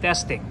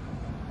 Testing.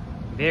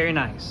 Very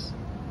nice.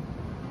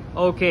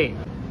 Okay.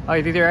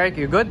 Alright, Didi Eric,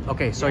 you good?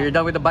 Okay, so you're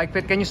done with the bike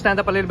fit. Can you stand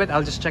up a little bit?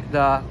 I'll just check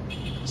the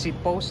seat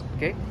post,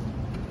 okay?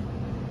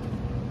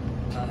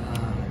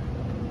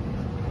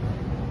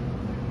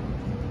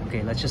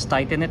 Okay, let's just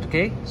tighten it,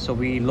 okay? So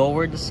we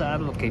lowered the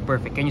saddle. Okay,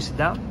 perfect. Can you sit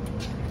down?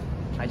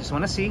 I just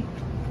want to see.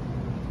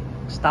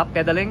 Stop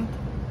pedaling.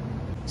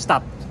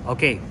 Stop.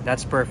 Okay,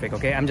 that's perfect.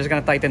 Okay, I'm just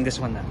gonna tighten this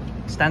one now.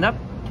 Stand up.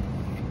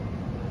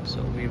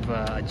 So we've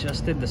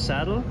adjusted the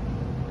saddle.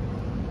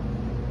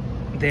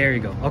 There you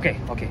go. Okay,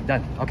 okay,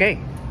 done. Okay,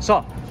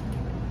 so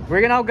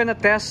we're now gonna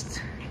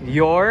test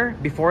your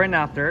before and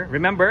after.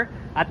 Remember,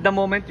 at the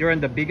moment, you're on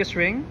the biggest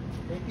ring,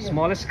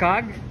 smallest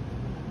cog,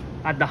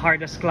 at the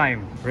hardest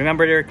climb.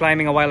 Remember, you're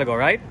climbing a while ago,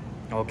 right?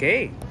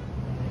 Okay.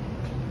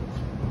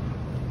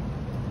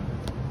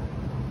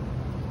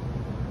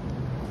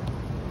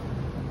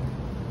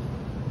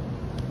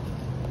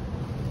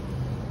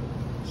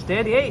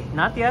 Steady, hey,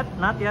 not yet,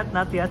 not yet,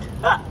 not yet.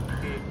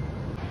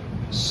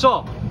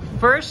 So,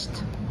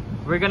 first,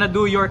 we're gonna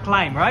do your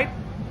climb, right?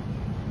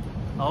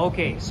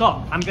 Okay,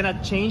 so I'm gonna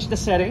change the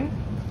setting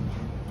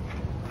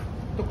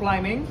to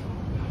climbing.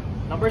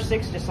 Number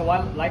 6, just a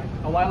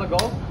while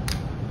ago.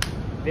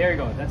 There you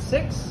go. That's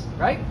 6,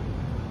 right?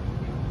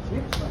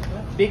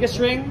 Biggest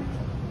ring.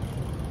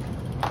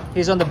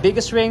 He's on the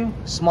biggest ring,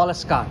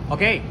 smallest cog.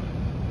 Okay.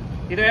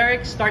 Tito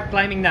Eric, start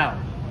climbing now.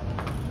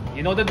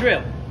 You know the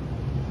drill.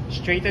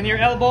 Straighten your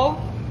elbow.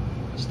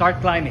 Start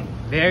climbing.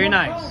 Very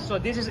nice. So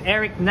this is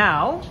Eric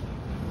now.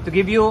 To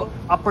give you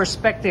a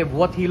perspective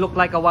what he looked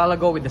like a while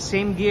ago with the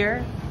same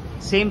gear,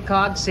 same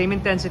cog, same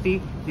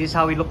intensity. This is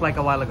how he looked like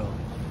a while ago.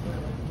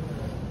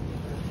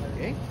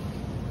 Okay?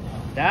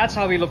 That's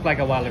how he looked like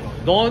a while ago.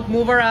 Don't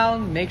move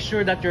around. Make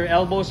sure that your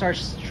elbows are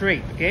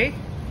straight, okay?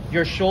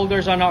 Your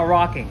shoulders are not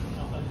rocking.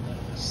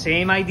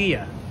 Same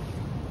idea.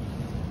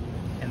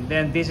 And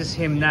then this is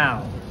him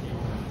now.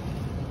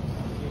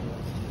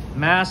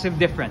 Massive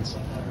difference.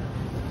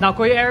 Now,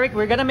 Kuya Eric,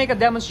 we're gonna make a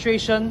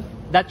demonstration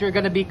that you're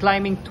gonna be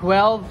climbing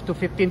 12 to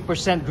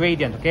 15%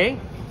 gradient, okay?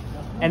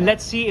 And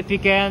let's see if you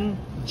can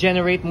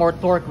generate more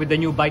torque with the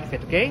new bike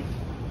fit, okay?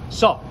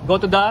 So, go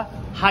to the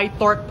high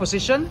torque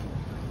position.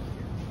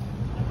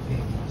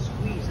 Okay,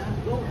 squeeze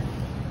and go.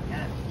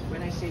 Yeah.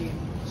 When I say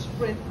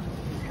sprint,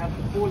 you have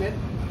to pull it,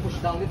 push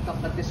down, lift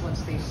up, but this one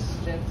stays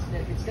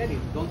steady.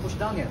 Don't push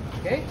down yet,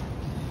 okay?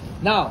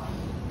 Now,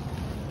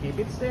 keep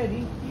it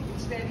steady, keep it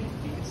steady,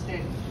 keep it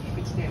steady, keep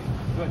it steady.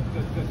 Good.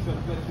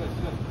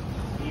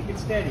 Keep it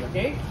steady,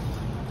 okay?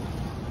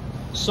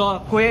 So,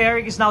 Kuya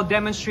Eric is now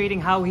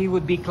demonstrating how he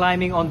would be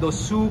climbing on those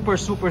super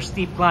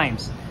steep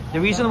climbs. The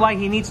reason why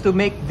he needs to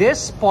make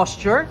this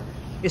posture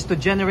is to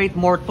generate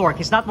more torque.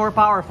 He's not more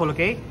powerful,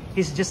 okay?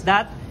 He's just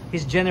that.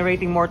 He's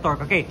generating more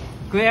torque, okay?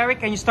 Kuya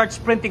Eric, can you start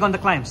sprinting on the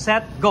climb?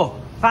 Set, go.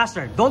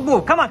 Faster. Don't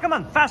move. Come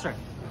on. Faster.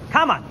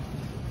 Come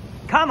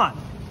on.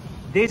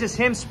 This is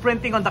him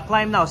sprinting on the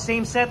climb now.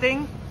 Same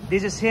setting.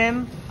 This is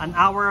him an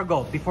hour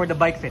ago before the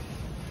bike fit.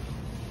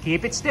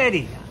 Keep it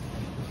steady.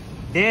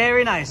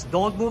 Very nice.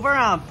 Don't move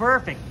around.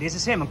 Perfect. This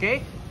is him,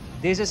 okay?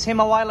 This is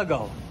him a while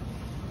ago.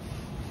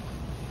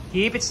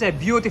 Keep it steady.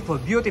 Beautiful.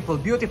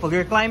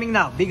 You're climbing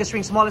now. Biggest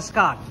ring, smallest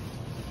cog.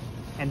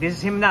 And this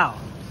is him now.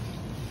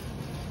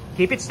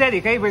 Keep it steady,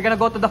 okay? We're gonna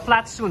go to the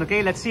flats soon,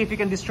 okay? Let's see if you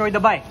can destroy the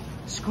bike.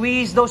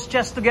 Squeeze those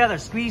chests together.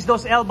 Squeeze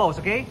those elbows,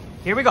 okay?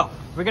 Here we go.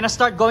 We're gonna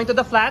start going to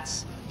the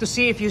flats to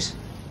see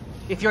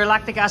if your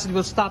lactic acid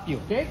will stop you,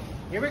 okay?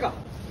 Here we go.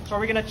 So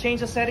we're gonna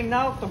change the setting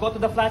now to go to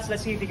the flats.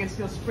 Let's see if you can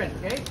still sprint,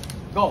 okay?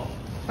 Go.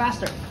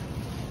 Faster.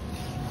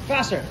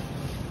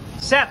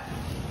 Set.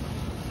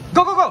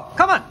 Go.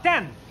 Come on.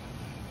 10,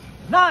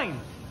 9,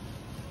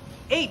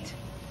 8,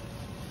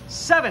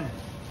 7,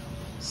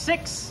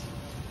 6,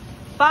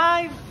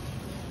 5,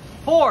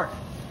 4,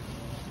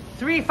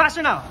 3.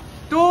 Faster now.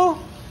 2.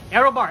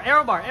 Arrow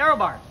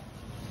bar.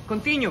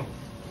 Continue.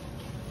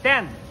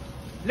 10.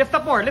 Lift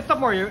up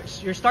more.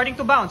 You're starting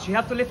to bounce. You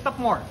have to lift up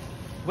more.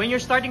 When you're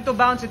starting to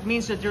bounce, it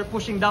means that you're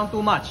pushing down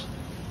too much.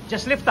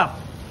 Just lift up.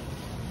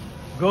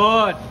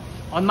 Good.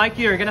 On my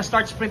cue, you're gonna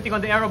start sprinting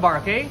on the arrow bar,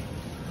 okay?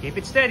 Keep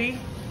it steady.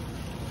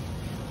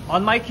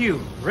 On my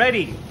cue.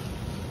 Ready.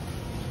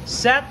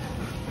 Set.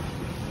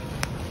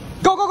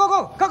 Go.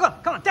 Come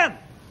on. 10,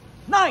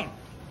 9,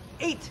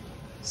 8,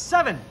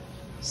 7,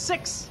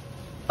 6,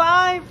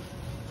 5,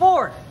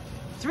 4,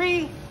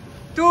 3,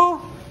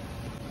 2.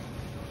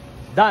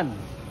 Done.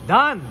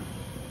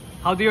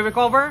 How do you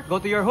recover? Go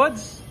to your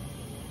hoods.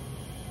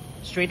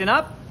 Straighten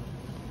up.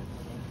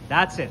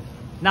 That's it.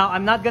 Now,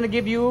 I'm not gonna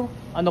give you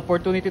an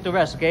opportunity to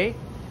rest, okay?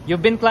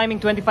 You've been climbing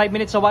 25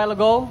 minutes a while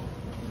ago,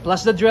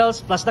 plus the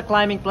drills, plus the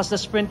climbing, plus the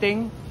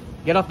sprinting.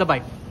 Get off the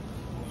bike.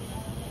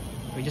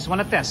 We just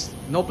want to test.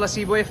 No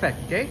placebo effect,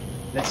 okay?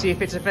 Let's see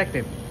if it's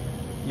effective.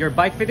 Your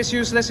bike fit is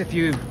useless if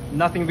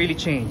nothing really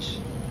changed.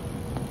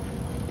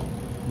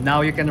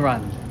 Now you can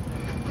run.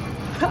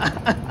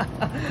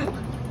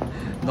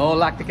 No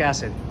lactic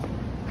acid.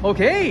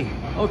 Okay.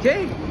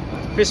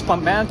 Fist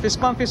pump, man. Fist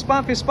pump.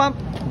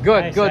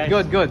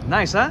 Good.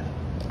 Nice, huh?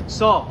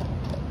 So,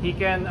 he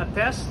can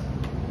attest.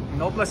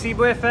 No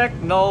placebo effect,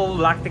 no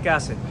lactic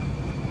acid.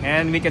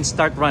 And we can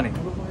start running.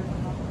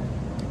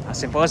 As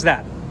simple as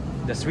that.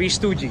 The Three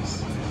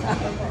Stooges.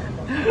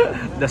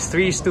 The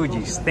Three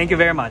Stooges. Thank you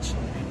very much.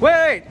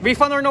 Wait!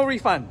 Refund or no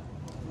refund?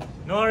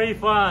 No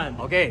refund.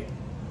 Okay.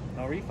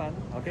 No refund.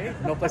 Okay.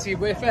 No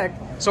placebo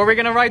effect. So we're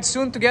gonna ride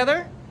soon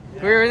together?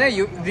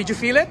 Did you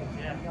feel it?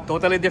 Yeah.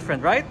 Totally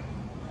different, right?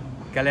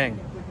 Galing.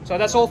 So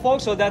that's all,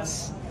 folks. So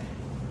that's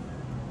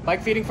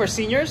bike feeding for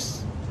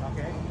seniors.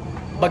 Okay.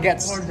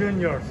 Baguettes. For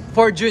juniors.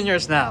 For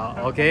juniors now.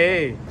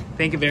 Okay.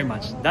 Thank you very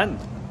much. Done.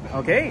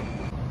 Okay.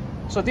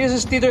 So this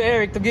is Tito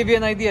Eric. To give you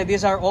an idea,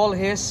 these are all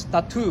his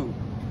tattoo.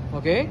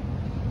 Okay?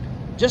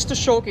 Just to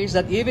showcase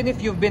that even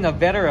if you've been a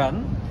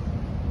veteran,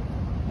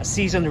 a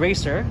seasoned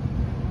racer,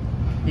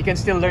 you can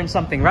still learn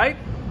something, right?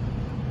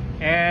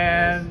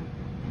 And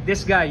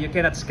this guy you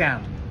cannot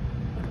scam.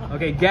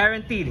 Okay,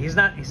 guaranteed. He's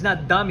not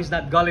dumb, he's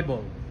not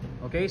gullible.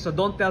 Okay, so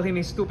don't tell him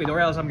he's stupid or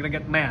else I'm gonna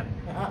get mad.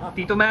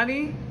 Tito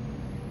Manny,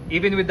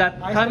 even with that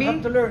tummy, I still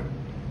have to learn.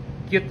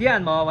 cute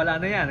yan, mawawala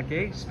na yan,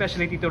 okay?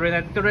 Especially Tito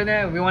Rene. Tito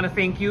Rene, we want to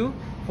thank you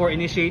for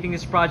initiating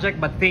this project,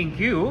 but thank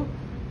you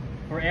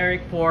for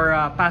Eric for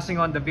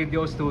passing on the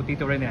videos to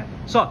Tito Rene.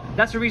 So,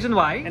 that's the reason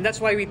why, and that's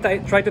why we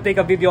try to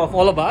take a video of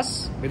all of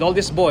us, with all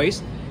these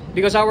boys,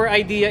 because our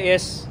idea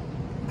is,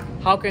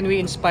 how can we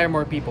inspire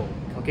more people,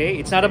 okay?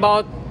 It's not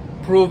about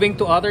proving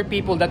to other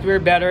people that we're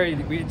better.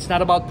 It's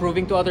not about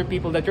proving to other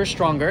people that you're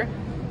stronger.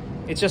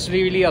 It's just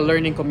really a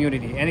learning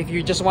community. And if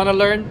you just want to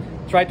learn,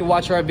 try to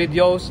watch our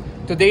videos.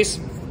 Today's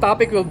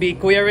topic will be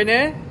Kuya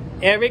Rene,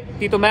 Eric,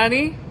 Tito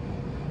Manny,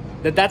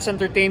 the That's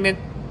Entertainment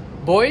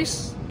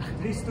boys.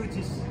 Three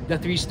Stooges. The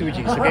Three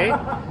Stooges, okay?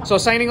 So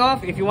signing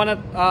off, if you want to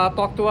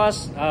talk to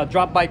us,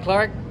 drop by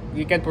Clark.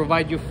 We can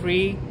provide you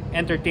free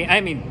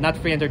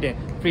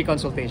free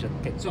consultation.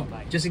 Okay, so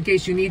just in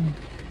case you need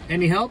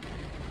any help,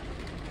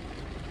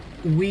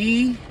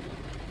 we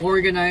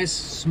organize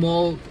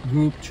small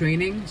group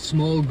training,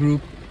 small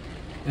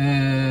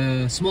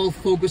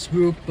focus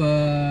group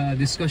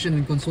discussion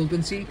and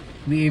consultancy.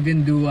 We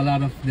even do a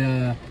lot of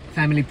the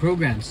family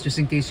programs, just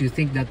in case you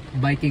think that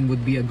biking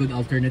would be a good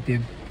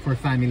alternative for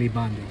family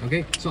bonding.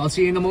 Okay, so I'll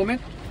see you in a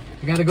moment.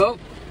 I gotta go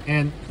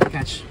and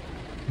catch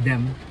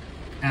them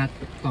at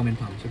Common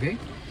Palms, okay?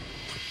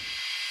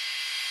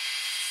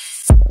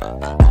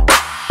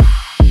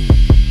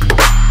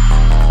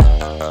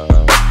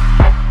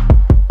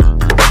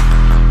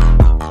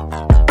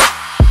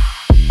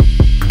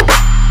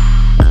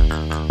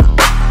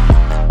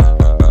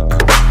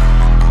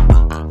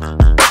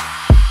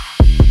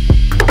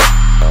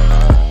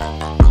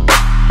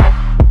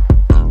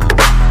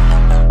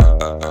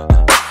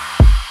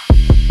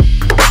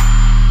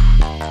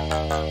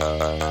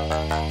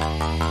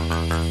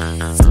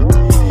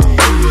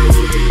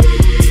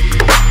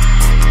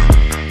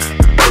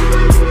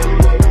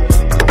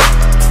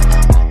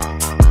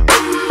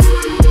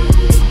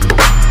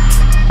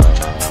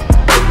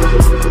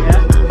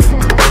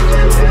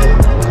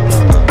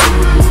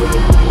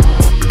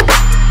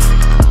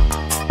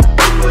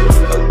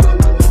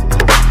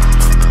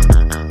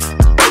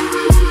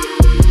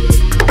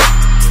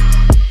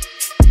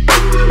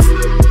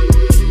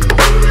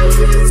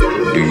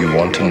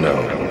 To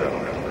know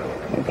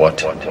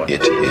what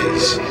it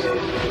is.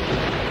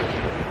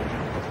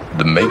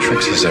 The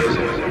Matrix is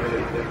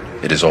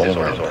everywhere. It is all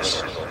around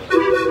us.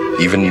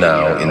 Even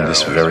now, in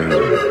this very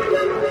room.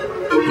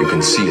 You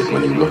can see it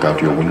when you look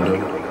out your window,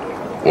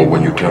 or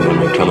when you turn on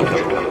your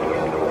television.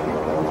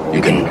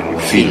 You can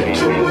feel it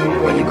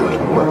when you go to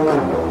work,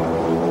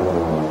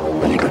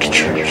 when you go to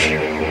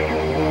church.